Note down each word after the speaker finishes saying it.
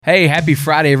Hey, happy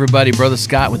Friday, everybody. Brother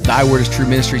Scott with Thy Word is True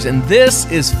Ministries, and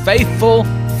this is Faithful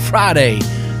Friday.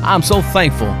 I'm so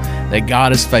thankful that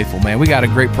God is faithful, man. We got a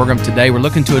great program today. We're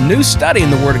looking to a new study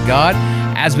in the Word of God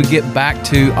as we get back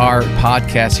to our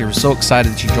podcast here. We're so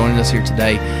excited that you're joining us here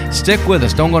today. Stick with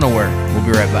us. Don't go nowhere. We'll be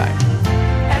right back.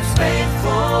 As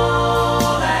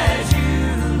faithful as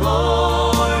you,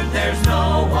 Lord, there's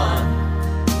no one.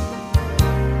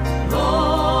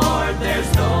 Lord,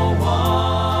 there's no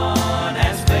one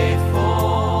as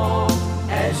faithful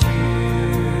as you.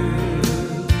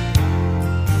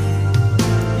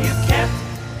 You've kept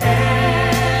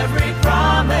every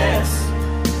promise.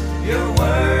 Your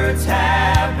words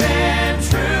have been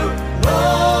true.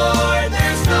 Lord,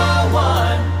 there's no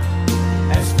one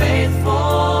as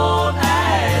faithful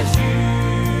as you.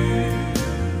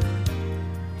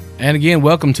 And again,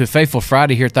 welcome to Faithful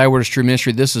Friday here at Thy Word is True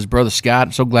Ministry. This is Brother Scott.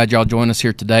 I'm so glad y'all joined us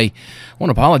here today. I want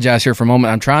to apologize here for a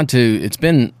moment. It's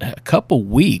been a couple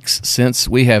weeks since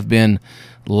we have been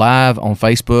live on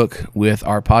Facebook with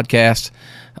our podcast.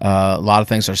 A lot of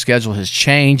things, our schedule has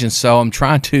changed, and so I'm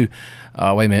trying to,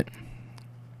 wait a minute.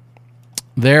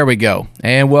 There we go.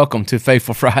 And welcome to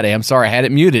Faithful Friday. I'm sorry, I had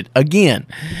it muted again.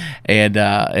 And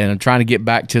I'm trying to get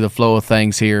back to the flow of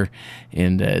things here.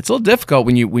 And it's a little difficult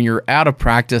when you're out of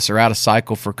practice or out of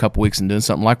cycle for a couple weeks and doing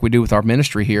something like we do with our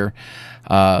ministry here,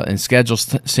 and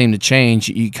schedules seem to change.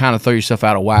 You kind of throw yourself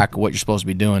out of whack of what you're supposed to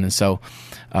be doing. And so,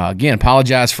 again,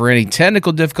 apologize for any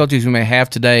technical difficulties we may have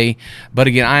today. But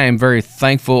again, I am very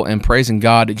thankful and praising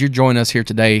God that you're joining us here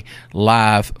today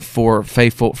live for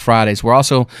Faithful Fridays. We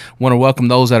also want to welcome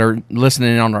those that are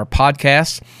listening on our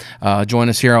podcast. Join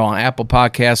us here on Apple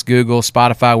Podcasts, Google,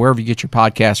 Spotify, wherever you get your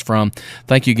podcast from.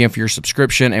 Thank you again for your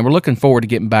subscription. And we're looking forward to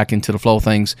getting back into the flow of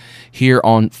things here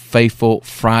on Faithful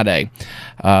Friday.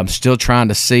 I'm still trying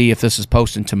to see if this is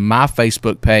posting to my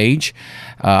Facebook page.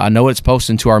 I know it's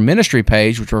posting to our ministry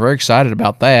page, which we're very excited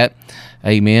about that.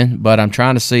 Amen. But I'm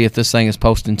trying to see if this thing is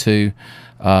posting to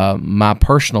my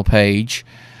personal page.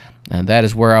 And that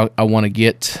is where I want to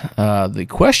get the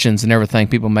questions and everything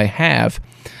people may have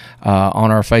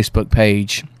on our Facebook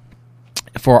page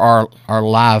for our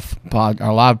live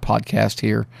podcast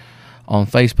here on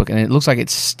Facebook. And it looks like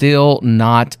it's still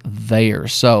not there.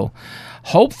 So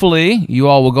hopefully you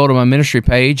all will go to my ministry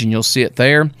page and you'll see it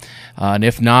there. And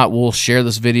if not, we'll share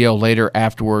this video later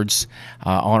afterwards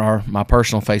on my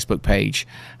personal Facebook page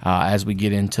as we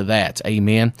get into that.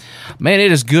 Amen. Man,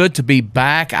 it is good to be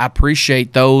back. I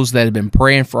appreciate those that have been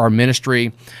praying for our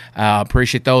ministry.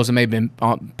 Appreciate those that may have been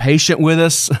patient with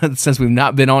us since we've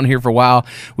not been on here for a while.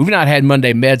 We've not had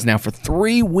Monday Meds now for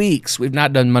 3 weeks. We've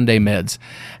not done Monday Meds.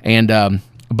 And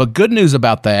but good news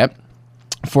about that.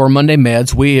 For Monday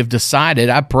Meds, we have decided,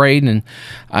 I prayed, and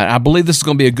I believe this is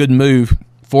going to be a good move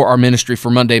for our ministry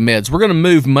for Monday Meds. We're going to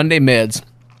move Monday Meds.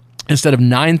 Instead of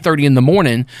 9:30 in the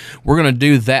morning, we're going to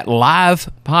do that live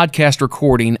podcast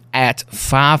recording at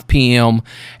 5 p.m.,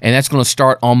 and that's going to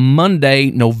start on Monday,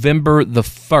 November the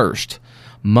 1st.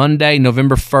 Monday,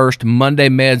 November 1st, Monday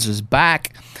Meds is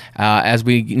back as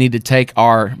we need to take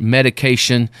our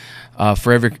medication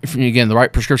again, the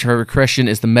right prescription for every Christian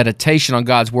is the meditation on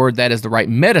God's Word. That is the right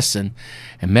medicine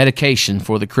and medication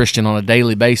for the Christian on a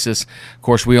daily basis. Of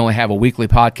course, we only have a weekly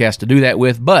podcast to do that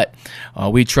with, but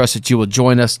we trust that you will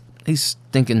join us. He's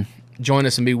thinking, join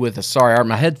us and be with us. Sorry,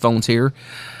 my headphones here.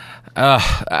 I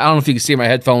don't know if you can see my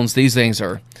headphones. These things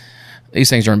are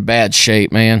in bad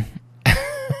shape, man.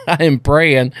 I am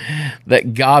praying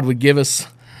that God would give us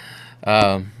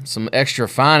some extra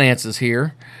finances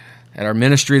here at our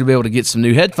ministry to be able to get some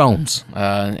new headphones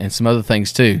and some other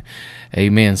things too.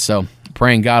 Amen. So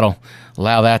praying God will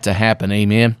allow that to happen.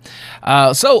 Amen.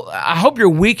 So I hope your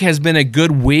week has been a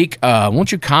good week.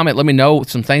 Won't you comment? Let me know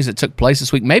some things that took place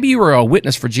this week. Maybe you were a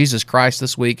witness for Jesus Christ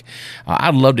this week.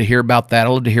 I'd love to hear about that. I'd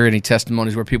love to hear any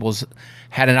testimonies where people's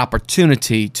had an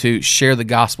opportunity to share the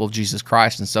gospel of Jesus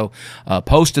Christ. And so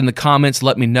post in the comments,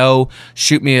 let me know,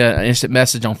 shoot me an instant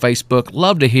message on Facebook.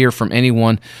 Love to hear from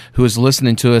anyone who is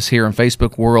listening to us here on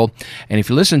Facebook world. And if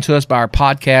you're listening to us by our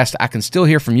podcast, I can still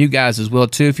hear from you guys as well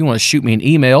too. If you want to shoot me an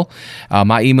email,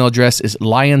 my email address is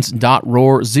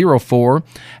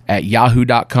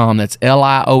lions.roar04@yahoo.com. That's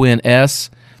LIONS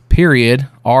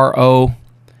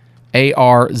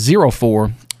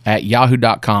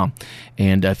ROAR04@yahoo.com.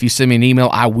 And if you send me an email,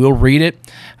 I will read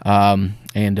it, and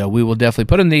we will definitely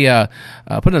put in the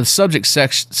subject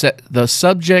section, the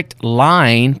subject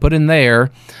line. Put in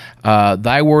there,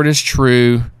 "Thy Word is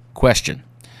True?" question,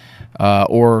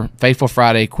 or Faithful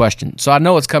Friday question. So I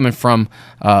know it's coming from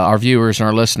our viewers and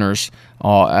our listeners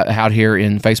out here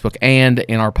in Facebook and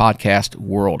in our podcast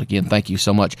world. Again, thank you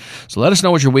so much. So let us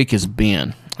know what your week has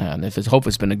been. And hopefully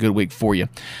it's been a good week for you.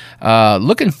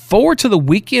 Looking forward to the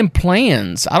weekend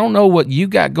plans. I don't know what you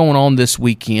got going on this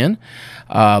weekend,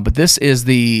 but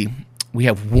we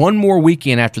have one more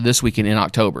weekend after this weekend in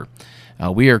October.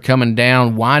 We are winding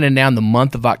down the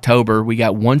month of October. We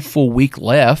got one full week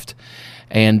left,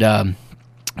 and I've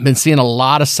been seeing a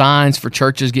lot of signs for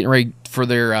churches getting ready for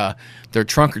their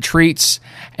trunk or treats,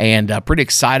 and pretty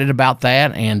excited about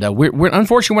that. And we're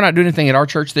unfortunately we're not doing anything at our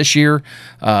church this year.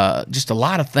 Just a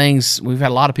lot of things. We've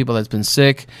had a lot of people that's been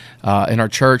sick in our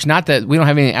church. Not that we don't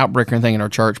have any outbreak or anything in our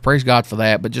church. Praise God for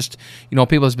that. But just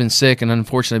people that's been sick and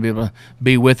unfortunately be able to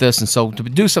be with us. And so to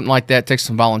do something like that takes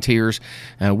some volunteers,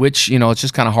 which it's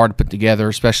just kind of hard to put together,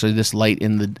 especially this late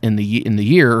in the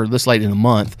year or this late in the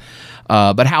month.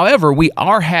 But however, we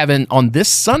are having on this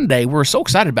Sunday, we're so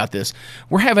excited about this.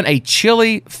 We're having a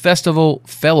Chili Festival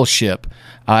Fellowship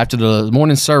after the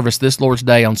morning service this Lord's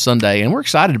Day on Sunday, and we're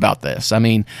excited about this. I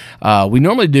mean, we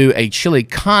normally do a chili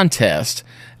contest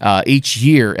each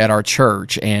year at our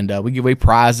church, and we give away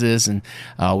prizes, and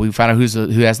we find out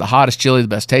who has the hottest chili, the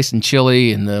best tasting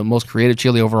chili, and the most creative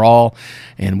chili overall.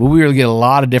 And we really get a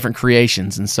lot of different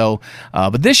creations. And so,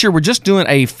 but this year we're just doing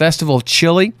a festival of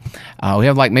chili. We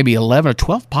have like maybe 11 or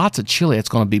 12 pots of chili that's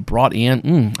going to be brought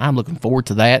in. I'm looking forward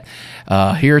to that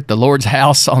here at the Lord's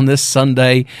house on this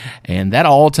Sunday, and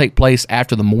that'll all take place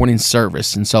after the morning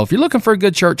service. And so if you're looking for a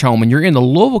good church home and you're in the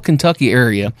Louisville, Kentucky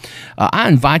area, I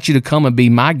invite you to come and be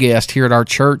my guest here at our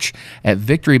church at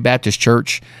Victory Baptist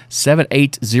Church,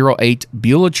 7808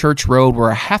 Beulah Church Road. We're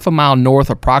a half a mile north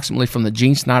approximately from the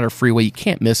Gene Snyder Freeway. You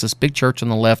can't miss us. Big church on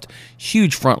the left,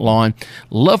 huge front lawn.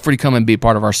 Love for you to come and be a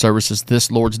part of our services this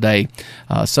Lord's Day.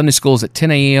 Sunday school is at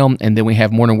 10 a.m. and then we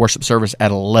have morning worship service at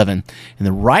 11. And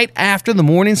then right after the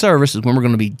morning service is when we're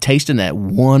going to be tasting that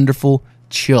wonderful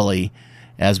chili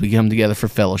as we come together for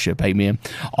fellowship. Amen.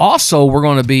 Also, we're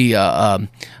going to be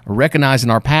recognizing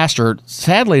our pastor.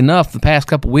 Sadly enough, the past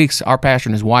couple weeks, our pastor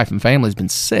and his wife and family has been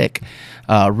sick,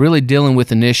 really dealing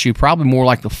with an issue, probably more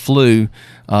like the flu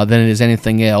than it is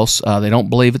anything else. They don't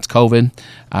believe it's COVID,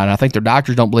 and I think their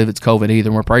doctors don't believe it's COVID either,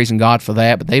 and we're praising God for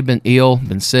that. But they've been ill,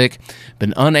 been sick,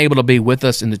 been unable to be with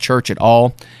us in the church at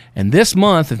all. And this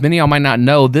month, if many of y'all might not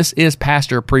know, this is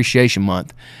Pastor Appreciation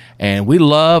Month. And we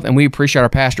love and we appreciate our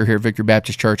pastor here at Victory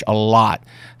Baptist Church a lot.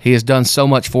 He has done so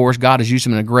much for us. God has used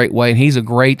him in a great way, and he's a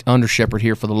great under-shepherd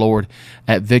here for the Lord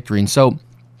at Victory. And so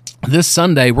this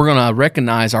Sunday, we're going to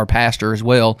recognize our pastor as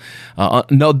well.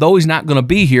 Though he's not going to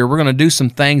be here, we're going to do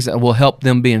some things that will help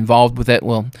them be involved with that.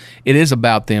 Well, it is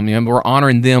about them. We're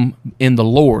honoring them in the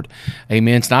Lord.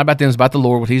 Amen. It's not about them. It's about the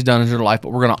Lord, what he's done in their life,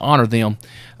 but we're going to honor them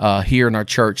here in our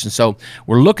church. And so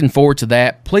we're looking forward to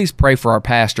that. Please pray for our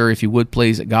pastor, if you would,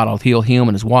 please, that God will heal him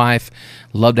and his wife.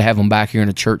 Love to have them back here in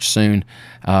the church soon.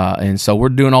 And so we're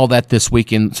doing all that this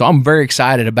weekend. So I'm very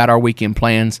excited about our weekend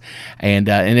plans, and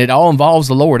it all involves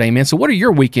the Lord. Amen. So what are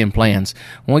your weekend plans?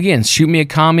 Well, again, shoot me a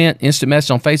comment, instant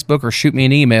message on Facebook, or shoot me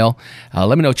an email.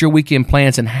 Let me know what your weekend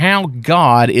plans and how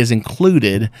God is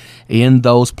included in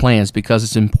those plans, because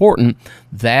it's important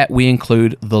that we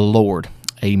include the Lord.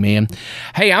 Amen.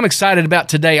 Hey, I'm excited about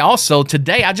today. Also,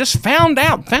 today I just found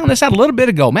this out a little bit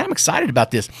ago. Man, I'm excited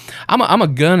about this. I'm a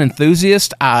gun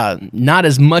enthusiast. Not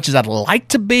as much as I'd like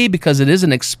to be, because it is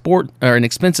an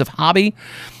expensive hobby.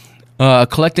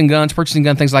 Collecting guns, purchasing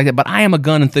guns, things like that. But I am a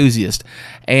gun enthusiast,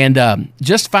 and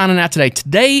just finding out today.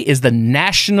 Today is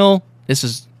National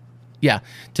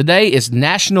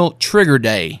Trigger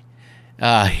Day.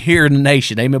 Here in the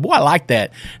nation. Amen. Boy, I like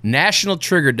that. National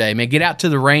Trigger Day. Man, get out to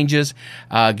the ranges.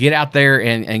 Get out there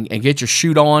and get your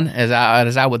shoot on, as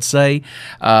I would say.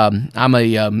 I'm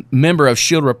a member of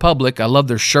Shield Republic. I love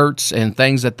their shirts and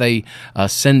things that they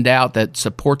send out that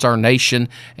supports our nation.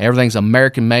 Everything's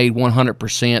American made,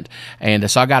 100%.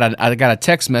 And so I got a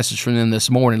text message from them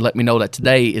this morning. Let me know that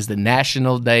today is the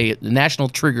National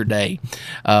Trigger Day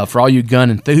for all you gun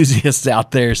enthusiasts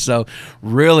out there. So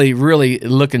really, really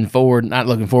not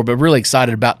looking forward, but really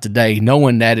excited about today,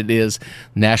 knowing that it is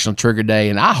National Trigger Day.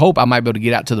 And I hope I might be able to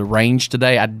get out to the range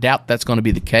today. I doubt that's going to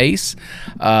be the case,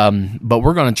 but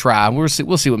we're going to try. We'll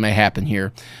see what may happen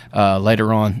here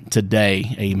later on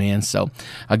today. Amen. So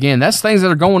again, that's things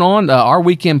that are going on. Our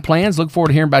weekend plans. Look forward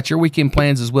to hearing about your weekend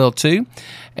plans as well too.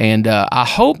 And I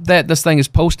hope that this thing is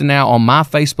posted now on my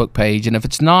Facebook page. And if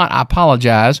it's not, I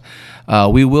apologize.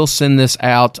 We will send this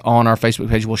out on our Facebook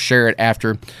page. We'll share it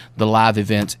after the live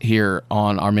event here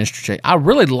on our ministry channel. I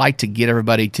really like to get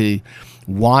everybody to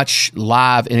watch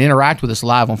live and interact with us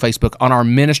live on Facebook on our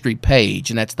ministry page,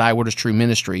 and that's Thy Word is True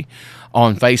Ministry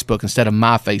on Facebook instead of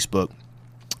my Facebook.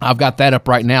 I've got that up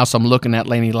right now, so I'm looking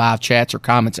at any live chats or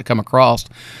comments that come across.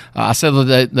 I said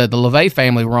that the LeVay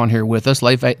family were on here with us.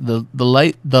 The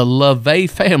LeVay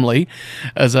family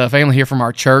is a family here from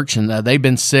our church, and they've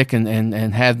been sick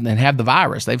and have the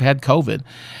virus. They've had COVID,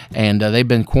 and they've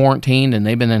been quarantined, and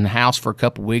they've been in the house for a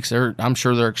couple of weeks. I'm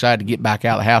sure they're excited to get back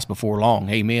out of the house before long.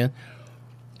 Amen.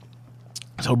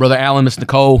 So, Brother Alan, Miss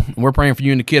Nicole, we're praying for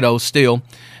you and the kiddos still,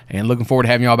 and looking forward to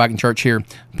having you all back in church here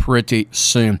pretty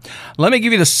soon. Let me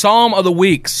give you the Psalm of the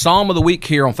Week. Psalm of the Week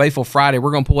here on Faithful Friday.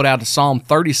 We're going to pull it out to Psalm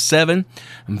 37,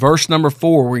 verse number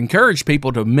 4. We encourage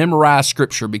people to memorize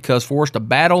Scripture, because for us to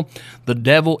battle the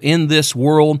devil in this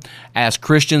world as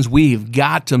Christians, we've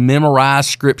got to memorize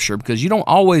Scripture, because you don't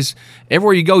always,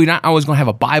 everywhere you go, you're not always going to have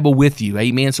a Bible with you.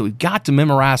 Amen? So we've got to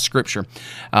memorize Scripture.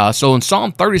 So in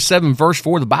Psalm 37, verse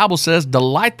 4, the Bible says,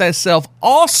 "Delight thyself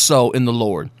also in the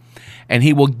Lord, and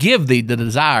he will give thee the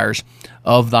desires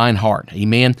of thine heart."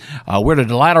 Amen. We're to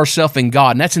delight ourselves in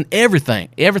God, and that's in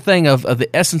everything of the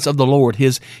essence of the Lord,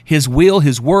 His will,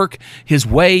 His work, His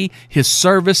way, His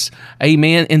service.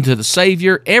 Amen. Into the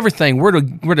Savior, everything. We're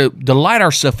to delight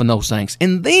ourselves in those things,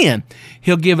 and then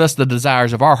He'll give us the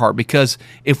desires of our heart. Because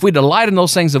if we delight in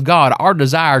those things of God, our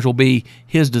desires will be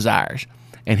His desires,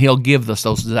 and He'll give us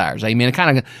those desires. Amen. It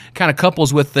kind of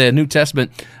couples with the New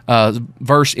Testament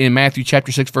verse in Matthew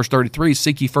chapter 6, verse 33,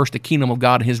 "Seek ye first the kingdom of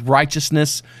God and His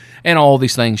righteousness, and all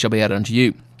these things shall be added unto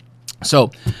you."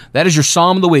 So that is your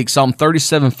Psalm of the Week, Psalm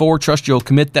 37:4. Trust you'll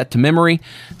commit that to memory,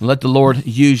 and let the Lord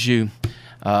use you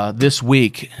this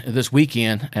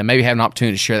weekend, and maybe have an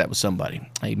opportunity to share that with somebody.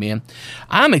 Amen.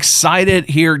 I'm excited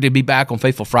here to be back on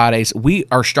Faithful Fridays. We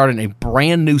are starting a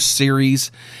brand new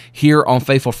series here on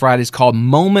Faithful Fridays called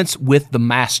Moments with the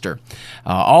Master.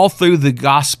 All through the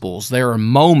Gospels, there are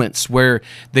moments where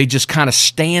they just kind of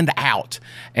stand out,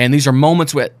 and these are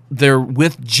moments where they're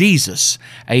with Jesus.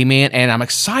 Amen. And I'm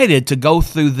excited to go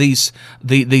through these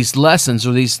lessons,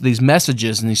 or these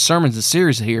messages and these sermons, the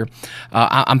series here.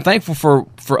 I'm thankful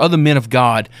for other men of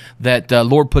God that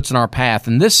Lord puts in our path.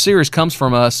 And this series comes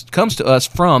to us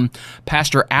from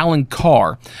Pastor Alan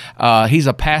Carr. He's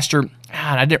a pastor.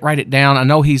 I didn't write it down. I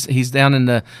know he's down in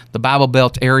the Bible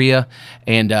Belt area,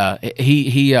 and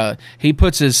he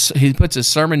puts his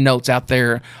sermon notes out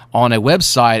there on a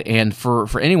website, and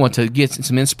for anyone to get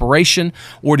some inspiration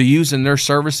or to use in their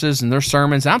services and their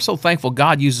sermons. And I'm so thankful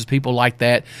God uses people like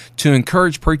that to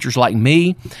encourage preachers like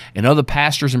me and other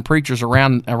pastors and preachers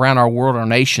around our world, our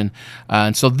nation.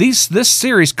 And so this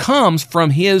series comes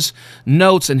from his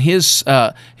notes and his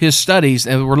studies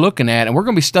that we're looking at, and we're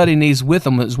going to be studying these with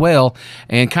him as well,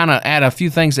 and kind of add a few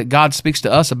things that God speaks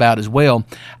to us about as well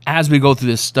as we go through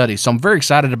this study. So I'm very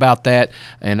excited about that,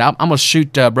 and I'm going to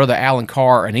shoot Brother Alan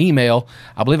Carr an email.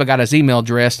 I believe I got his email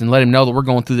address, and let him know that we're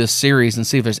going through this series, and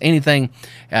see if there's anything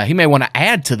he may want to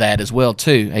add to that as well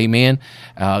too. Amen.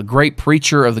 Great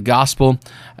preacher of the gospel,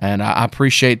 and I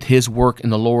appreciate his work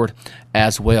in the Lord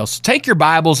as well. So take your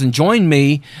Bibles and join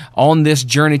me on this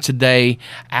journey today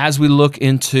as we look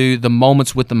into the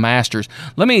moments with the masters.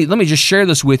 Let me just share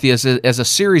this with you as a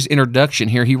series introduction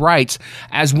here. He writes,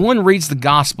 "As one reads the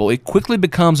gospel, it quickly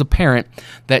becomes apparent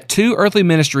that two earthly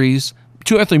ministry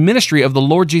of the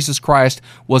Lord Jesus Christ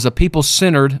was a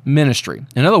people-centered ministry."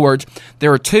 In other words,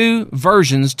 there are two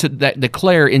versions that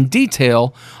declare in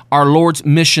detail our Lord's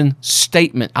mission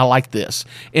statement. I like this.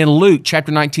 In Luke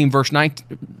chapter 19, verse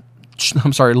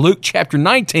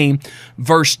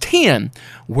 10,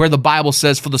 where the Bible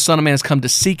says, "For the Son of Man has come to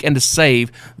seek and to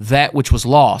save that which was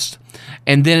lost."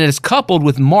 And then it is coupled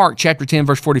with Mark chapter 10,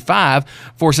 verse 45,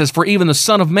 for it says, "For even the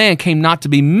Son of Man came not to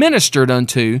be ministered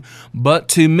unto, but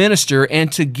to minister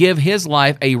and to give his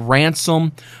life a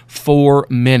ransom for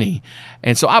many."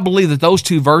 And so I believe that those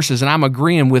two verses, and I'm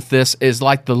agreeing with this, is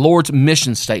like the Lord's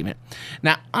mission statement.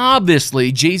 Now,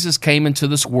 obviously, Jesus came into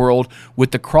this world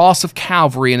with the cross of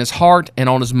Calvary in his heart and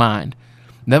on his mind.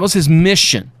 That was his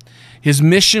mission. His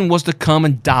mission was to come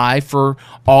and die for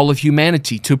all of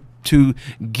humanity, to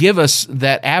give us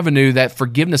that avenue, that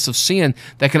forgiveness of sin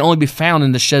that can only be found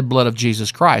in the shed blood of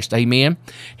Jesus Christ. Amen.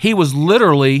 He was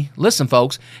literally, listen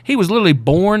folks, he was literally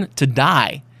born to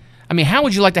die. I mean, how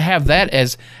would you like to have that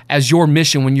as your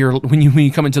mission when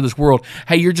you come into this world?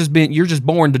 Hey, you're just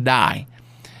born to die.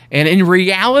 And in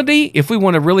reality, if we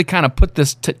want to really kind of put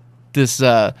this to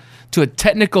a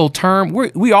technical term,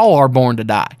 we all are born to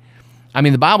die. I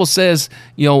mean, the Bible says,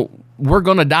 we're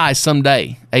going to die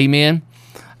someday. Amen.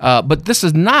 But this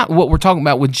is not what we're talking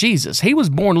about with Jesus. He was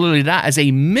born literally to die as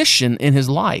a mission in his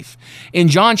life. In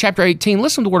John chapter 18,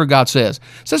 listen to what the Word of God says.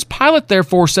 It says, "Pilate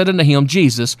therefore said unto him,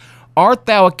 Jesus, art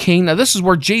thou a king? Now, this is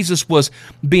where Jesus was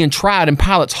being tried in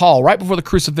Pilate's hall right before the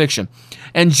crucifixion.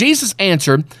 And Jesus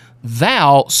answered,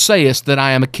 thou sayest that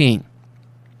I am a king.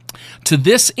 To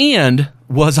this end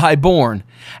was I born,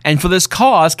 and for this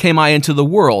cause came I into the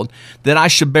world, that I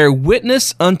should bear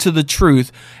witness unto the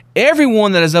truth.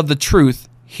 Everyone that is of the truth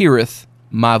heareth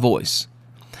my voice.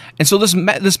 And so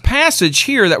this passage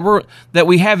here that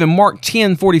we have in Mark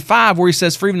 10:45, where he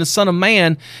says, for even the Son of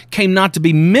Man came not to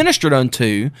be ministered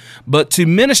unto, but to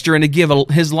minister and to give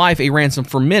his life a ransom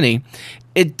for many,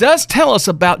 it does tell us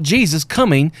about Jesus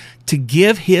coming to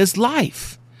give his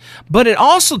life. But it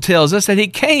also tells us that he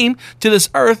came to this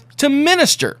earth to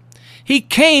minister. He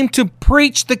came to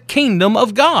preach the kingdom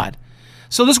of God.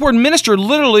 So this word minister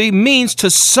literally means to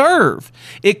serve.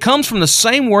 It comes from the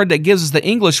same word that gives us the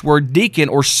English word deacon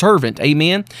or servant,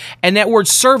 amen? And that word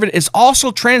servant is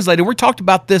also translated, we talked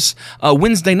about this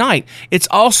Wednesday night, it's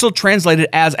also translated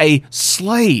as a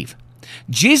slave.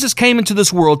 Jesus came into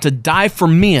this world to die for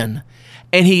men,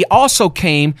 and he also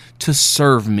came to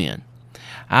serve men.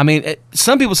 I mean,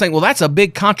 some people saying, well, that's a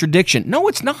big contradiction. No,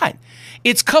 it's not.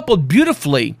 It's coupled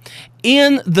beautifully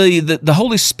in the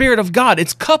Holy Spirit of God.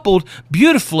 It's coupled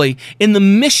beautifully in the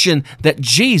mission that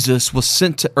Jesus was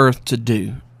sent to earth to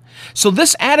do. So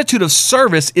this attitude of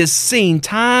service is seen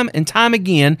time and time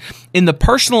again in the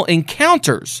personal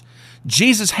encounters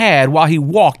Jesus had while he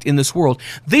walked in this world.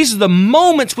 These are the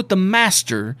moments with the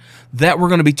Master that we're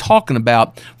going to be talking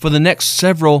about for the next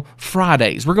several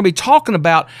Fridays. We're going to be talking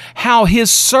about how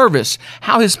his service,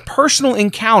 how his personal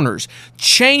encounters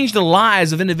changed the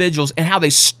lives of individuals and how they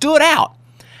stood out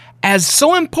as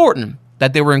so important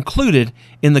that they were included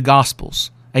in the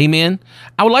Gospels. Amen.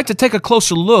 I would like to take a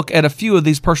closer look at a few of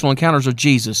these personal encounters of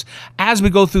Jesus as we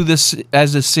go through this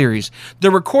series.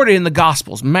 They're recorded in the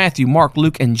Gospels, Matthew, Mark,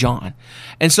 Luke, and John.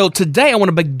 And so today I want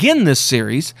to begin this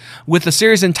series with the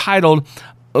series entitled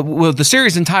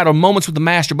Moments with the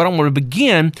Master, but I want to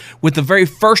begin with the very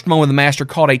first moment of the Master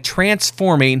called a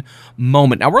transforming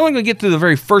moment. Now, we're only going to get through the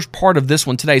very first part of this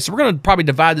one today, so we're going to probably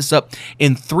divide this up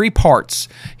in 3 parts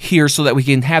here so that we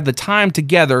can have the time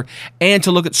together and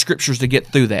to look at scriptures to get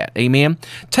through that. Amen?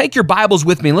 Take your Bibles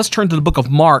with me, and let's turn to the book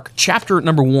of Mark, chapter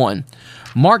number 1.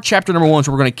 Mark, chapter number 1,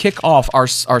 so we're going to kick off our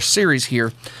series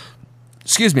here,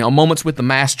 on Moments with the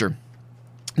Master.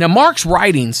 Now, Mark's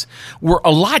writings were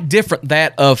a lot different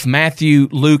that of Matthew,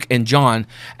 Luke, and John,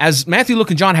 as Matthew, Luke,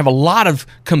 and John have a lot of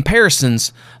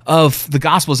comparisons of the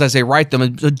Gospels as they write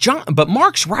them. But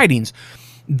Mark's writings,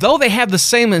 though they have the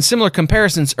same and similar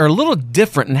comparisons, are a little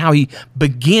different in how he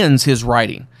begins his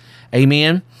writing.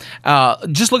 Amen.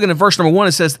 Just looking at verse number 1,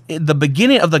 it says, the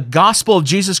beginning of the gospel of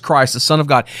Jesus Christ, the Son of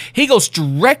God. He goes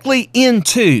directly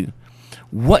into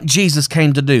what Jesus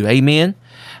came to do. Amen.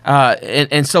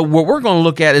 And so what we're going to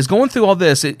look at is going through all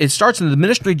this. It starts in the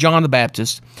ministry of John the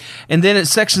Baptist, and then it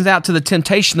sections out to the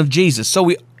temptation of Jesus. So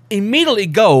we immediately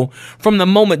go from the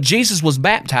moment Jesus was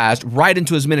baptized right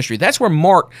into his ministry. That's where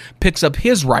Mark picks up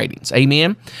his writings.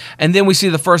 Amen. And then we see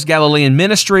the first Galilean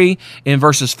ministry in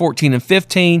verses 14 and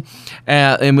 15.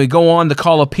 And we go on the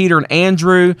call of Peter and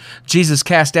Andrew. Jesus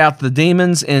cast out the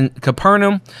demons in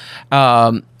Capernaum.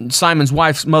 Simon's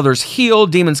wife's mother is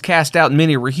healed. Demons cast out and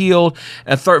many were healed.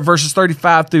 Verses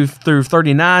 35 through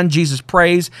 39, Jesus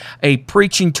prays, a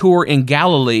preaching tour in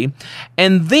Galilee.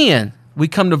 And then we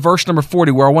come to verse number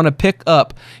 40, where I want to pick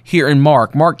up here in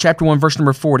Mark chapter 1, verse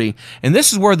number 40. And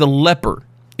this is where the leper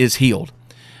is healed.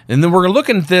 And then we're going to look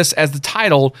at this as the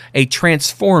title, A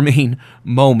Transforming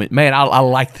Moment. Man, I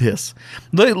like this.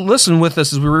 Listen with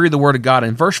us as we read the Word of God.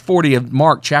 In verse 40 of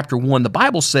Mark chapter 1, the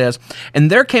Bible says, and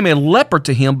there came a leper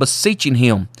to him, beseeching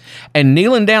him, and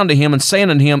kneeling down to him, and saying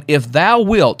unto him, if thou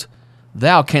wilt,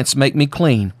 thou canst make me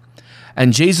clean.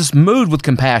 And Jesus, moved with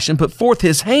compassion, put forth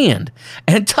his hand,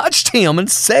 and touched him, and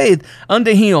said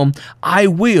unto him, I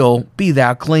will, be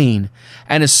thou clean.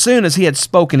 And as soon as he had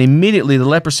spoken, immediately the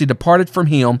leprosy departed from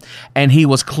him, and he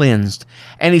was cleansed.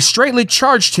 And he straightly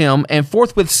charged him, and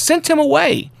forthwith sent him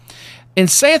away, and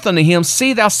saith unto him,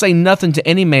 see thou say nothing to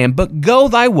any man, but go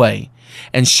thy way,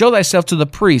 and show thyself to the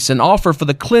priest, and offer for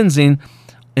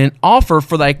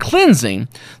thy cleansing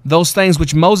those things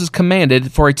which Moses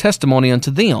commanded for a testimony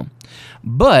unto them.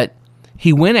 But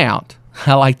he went out,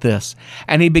 I like this,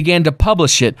 and he began to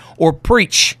publish it or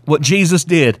preach what Jesus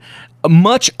did,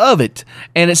 much of it.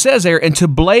 And it says there, and to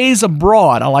blaze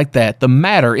abroad, I like that, the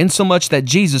matter, insomuch that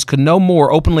Jesus could no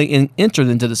more openly enter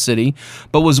into the city,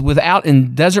 but was without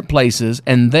in desert places,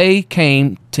 and they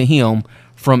came to him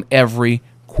from every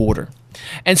quarter.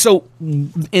 And so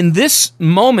in this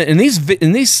moment, in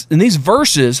these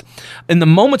verses, in the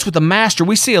moments with the master,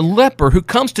 we see a leper who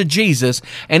comes to Jesus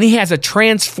and he has a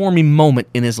transforming moment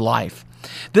in his life.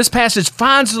 This passage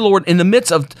finds the Lord in the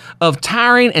midst of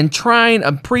tiring and trying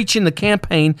of preaching the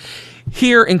campaign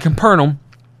here in Capernaum,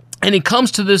 and he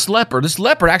comes to this leper. This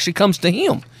leper actually comes to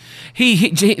him.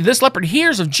 This leper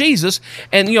hears of Jesus,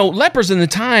 and lepers in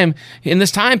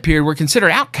this time period were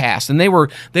considered outcasts, and they were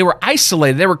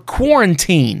isolated, they were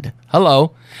quarantined.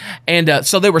 Hello, and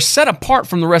so they were set apart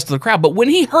from the rest of the crowd. But when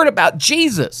he heard about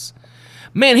Jesus,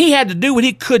 man, he had to do what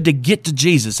he could to get to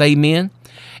Jesus. Amen.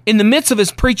 In the midst of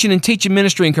his preaching and teaching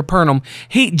ministry in Capernaum,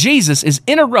 Jesus is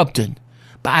interrupted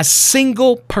by a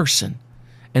single person,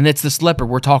 and that's this leper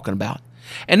we're talking about.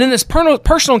 And in this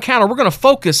personal encounter, we're going to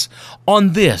focus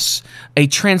on this, a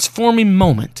transforming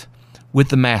moment with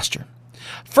the master.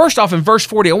 First off, in verse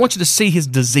 40, I want you to see his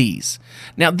disease.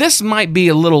 Now, this might be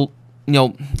a little, I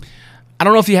don't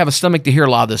know if you have a stomach to hear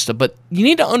a lot of this stuff, but you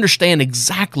need to understand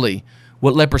exactly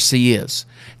what leprosy is,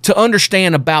 to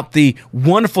understand about the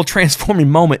wonderful transforming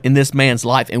moment in this man's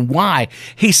life and why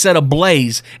he set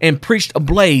ablaze and preached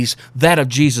ablaze that of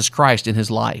Jesus Christ in his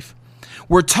life.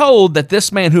 We're told that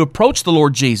this man who approached the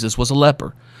Lord Jesus was a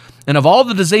leper. And of all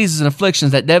the diseases and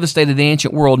afflictions that devastated the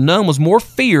ancient world, none was more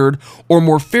feared or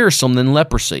more fearsome than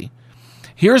leprosy.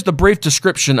 Here's the brief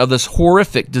description of this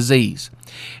horrific disease.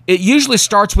 It usually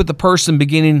starts with the person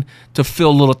beginning to feel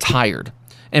a little tired.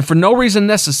 And for no reason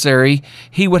necessary,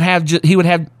 he would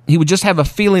just have a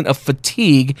feeling of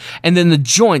fatigue, and then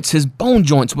his bone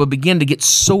joints would begin to get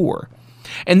sore.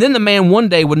 And then the man one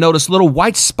day would notice little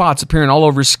white spots appearing all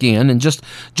over his skin, and just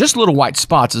little white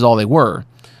spots is all they were.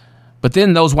 But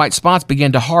then those white spots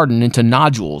began to harden into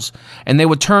nodules, and they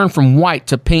would turn from white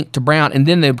to pink to brown, and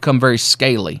then they would become very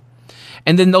scaly.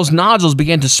 And then those nodules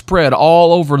began to spread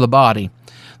all over the body.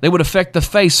 They would affect the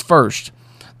face first.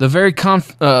 The very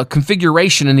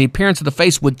configuration and the appearance of the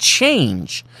face would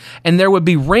change, and there would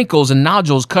be wrinkles and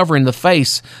nodules covering the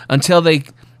face until they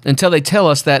tell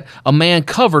us that a man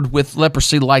covered with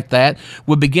leprosy like that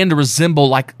would begin to resemble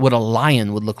like what a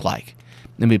lion would look like.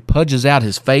 And he pudges out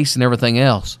his face and everything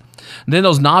else. And then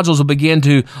those nodules would begin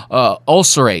to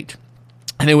ulcerate,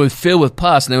 and they would fill with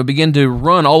pus, and they would begin to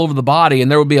run all over the body, and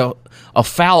there would be a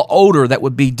foul odor that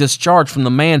would be discharged from the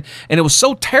man. And it was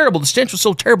so terrible, the stench was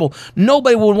so terrible,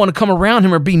 nobody would want to come around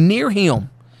him or be near him.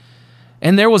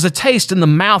 And there was a taste in the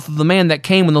mouth of the man that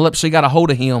came when the leprosy got a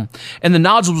hold of him. And the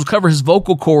nodules would cover his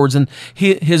vocal cords, and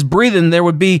his breathing, there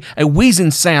would be a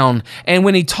wheezing sound. And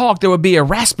when he talked, there would be a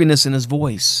raspiness in his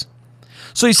voice.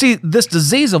 So you see, this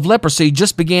disease of leprosy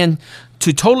just began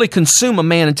to totally consume a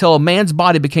man until a man's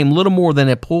body became little more than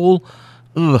a pool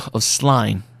of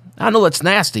slime. I know that's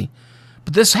nasty,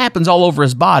 but this happens all over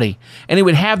his body. And he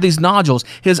would have these nodules.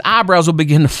 His eyebrows would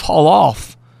begin to fall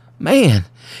off. Man,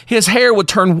 his hair would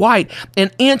turn white,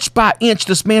 and inch by inch,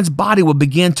 this man's body would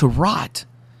begin to rot.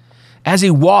 As he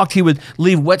walked, he would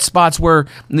leave wet spots where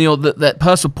that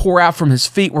pus would pour out from his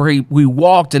feet where he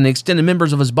walked, and the extended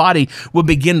members of his body would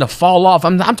begin to fall off.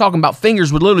 I'm talking about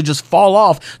fingers would literally just fall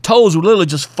off. Toes would literally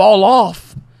just fall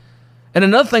off. And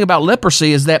another thing about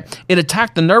leprosy is that it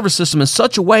attacked the nervous system in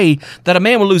such a way that a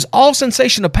man would lose all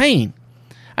sensation of pain.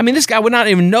 I mean, this guy would not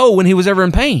even know when he was ever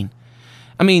in pain.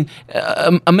 I mean,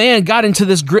 a man got into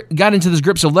this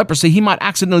grips of leprosy, he might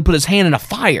accidentally put his hand in a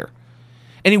fire,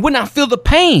 and he would not feel the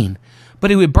pain,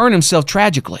 but he would burn himself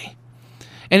tragically.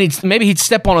 And maybe he'd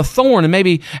step on a thorn, and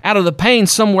maybe out of the pain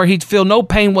somewhere he'd feel no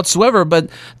pain whatsoever, but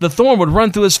the thorn would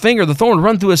run through his finger, the thorn would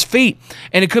run through his feet,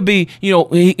 and it could be,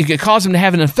 it could cause him to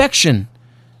have an infection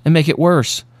and make it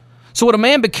worse. So what a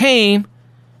man became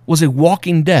was a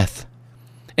walking death.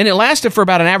 And it lasted for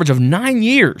about an average of 9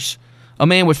 years. A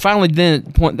man would finally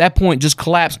then, at that point, just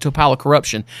collapse into a pile of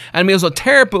corruption. I mean, it was a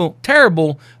terrible,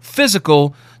 terrible,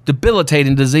 physical,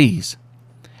 debilitating disease.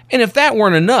 And if that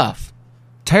weren't enough,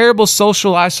 terrible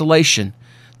social isolation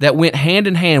that went hand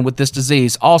in hand with this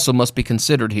disease also must be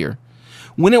considered here.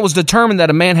 When it was determined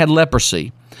that a man had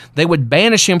leprosy, they would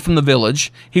banish him from the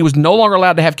village. He was no longer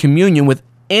allowed to have communion with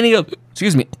any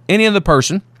other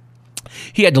person.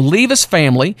 He had to leave his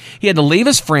family. He had to leave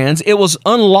his friends. It was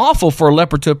unlawful for a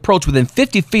leper to approach within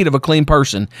 50 feet of a clean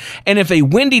person. And if it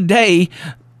was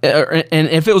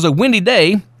a windy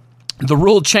day, the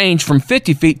rule changed from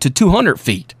 50 feet to 200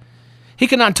 feet. He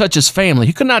could not touch his family.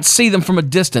 He could not see them from a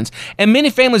distance. And many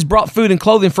families brought food and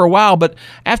clothing for a while, but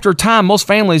after a time, most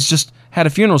families just had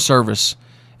a funeral service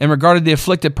and regarded the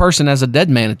afflicted person as a dead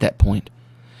man at that point.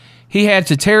 He had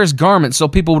to tear his garments so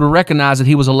people would recognize that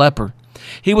he was a leper.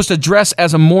 He was to dress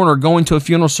as a mourner going to a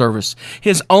funeral service,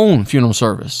 his own funeral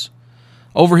service.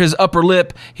 Over his upper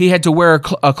lip, he had to wear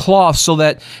a cloth so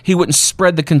that he wouldn't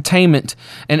spread the containment.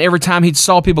 And every time he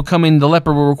saw people coming, the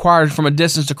leper were required from a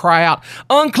distance to cry out,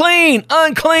 "Unclean,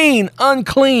 unclean,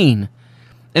 unclean."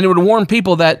 And it would warn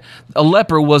people that a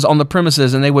leper was on the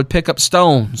premises, and they would pick up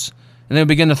stones and they would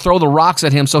begin to throw the rocks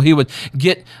at him so that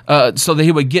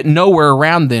he would get nowhere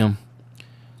around them.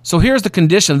 So here's the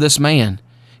condition of this man.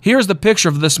 Here's the picture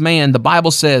of this man. The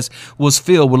Bible says was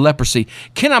filled with leprosy.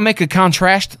 Can I make a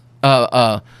contrast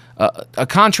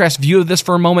view of this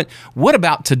for a moment? What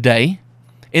about today?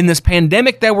 In this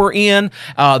pandemic that we're in,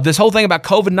 this whole thing about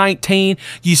COVID-19,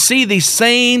 you see these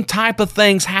same type of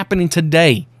things happening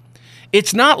today.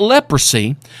 It's not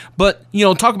leprosy, but,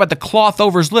 talk about the cloth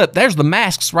over his lip. There's the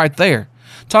masks right there.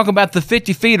 Talk about the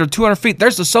 50 feet or 200 feet.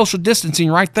 There's the social distancing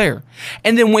right there.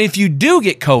 And then if you do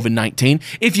get COVID-19,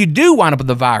 if you do wind up with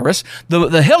the virus,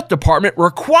 the health department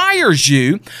requires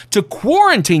you to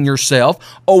quarantine yourself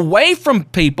away from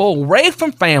people, away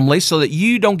from family, so that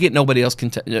you don't get nobody else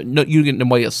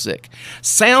sick.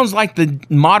 Sounds like the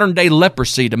modern day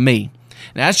leprosy to me.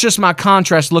 Now, that's just my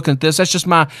contrast looking at this. That's just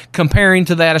my comparing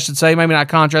to that, I should say. Maybe not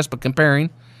contrast, but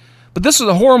comparing. But this is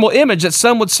a horrible image that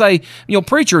some would say,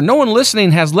 preacher, no one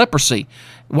listening has leprosy.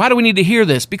 Why do we need to hear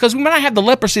this? Because we might not have the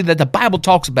leprosy that the Bible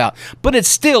talks about, but it's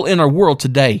still in our world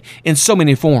today in so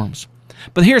many forms.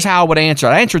 But here's how I would answer it.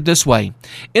 I answer it this way.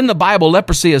 In the Bible,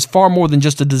 leprosy is far more than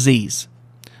just a disease.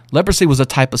 Leprosy was a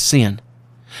type of sin.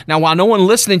 Now, while no one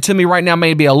listening to me right now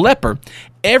may be a leper,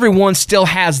 everyone still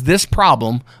has this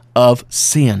problem of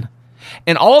sin.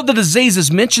 And all the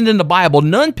diseases mentioned in the Bible,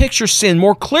 none picture sin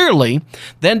more clearly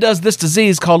than does this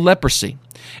disease called leprosy.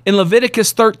 In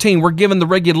Leviticus 13, we're given the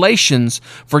regulations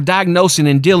for diagnosing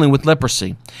and dealing with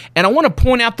leprosy. And I want to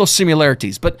point out those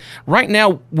similarities, but right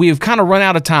now we've kind of run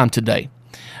out of time today.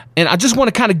 And I just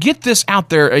want to kind of get this out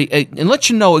there and let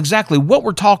you know exactly what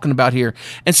we're talking about here.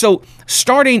 And so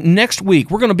starting next week,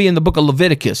 we're going to be in the book of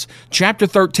Leviticus, chapter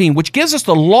 13, which gives us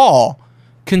the law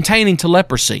containing to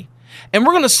leprosy. And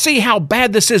we're going to see how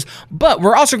bad this is, but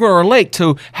we're also going to relate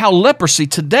to how leprosy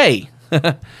today,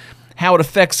 how it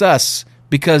affects us,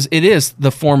 because it is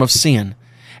the form of sin.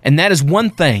 And that is one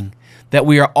thing that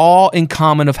we are all in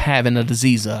common of having a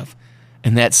disease of,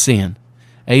 and that's sin.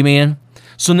 Amen?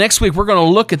 So next week, we're going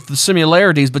to look at the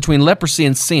similarities between leprosy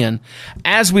and sin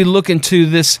as we look into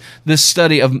this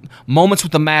study of Moments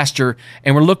with the Master,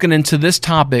 and we're looking into this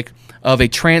topic of a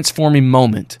transforming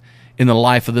moment in the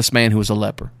life of this man who was a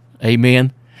leper.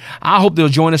 Amen. I hope they'll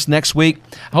join us next week.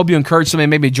 I hope you encourage somebody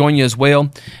maybe join you as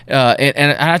well.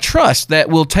 And I trust that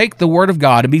we'll take the Word of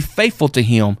God and be faithful to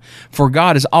Him, for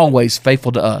God is always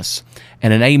faithful to us.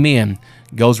 And an amen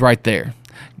goes right there.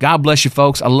 God bless you,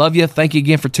 folks. I love you. Thank you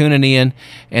again for tuning in.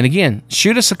 And again,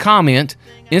 shoot us a comment,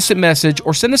 instant message,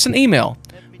 or send us an email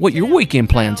what your weekend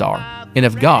plans are and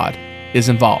if God is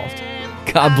involved.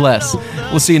 God bless.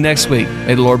 We'll see you next week.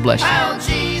 May the Lord bless you. How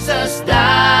Jesus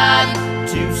died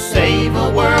to save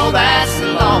a world that's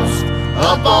lost.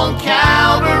 Up on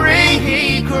Calvary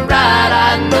he cried,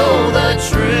 I know the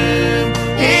truth.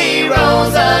 He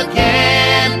rose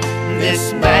again.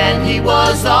 This man, he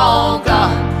was all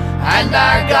God, and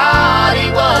our God, he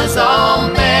was all